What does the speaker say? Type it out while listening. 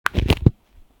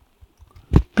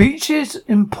Beaches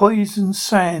in poison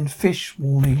sand fish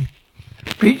warning.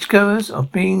 Beachgoers are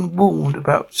being warned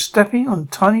about stepping on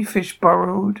tiny fish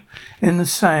burrowed in the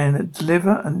sand that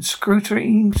deliver an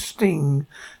excruciating sting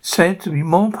said to be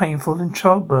more painful than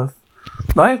childbirth.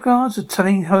 Lifeguards are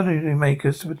telling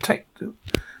holidaymakers to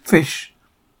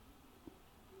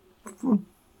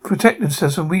protect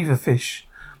themselves from weaver fish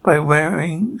by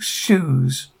wearing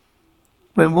shoes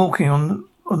when walking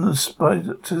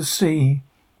to the sea.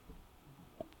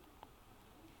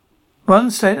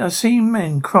 One said, I've seen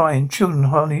men cry and children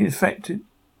hardly affected.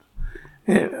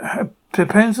 It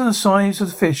depends on the size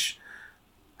of the fish,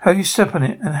 how you step on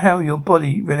it, and how your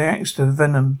body reacts to the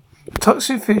venom.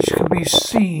 Toxic fish can be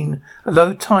seen at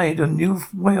low tide on New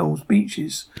Wales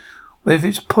beaches, with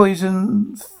its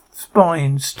poison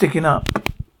spine sticking up.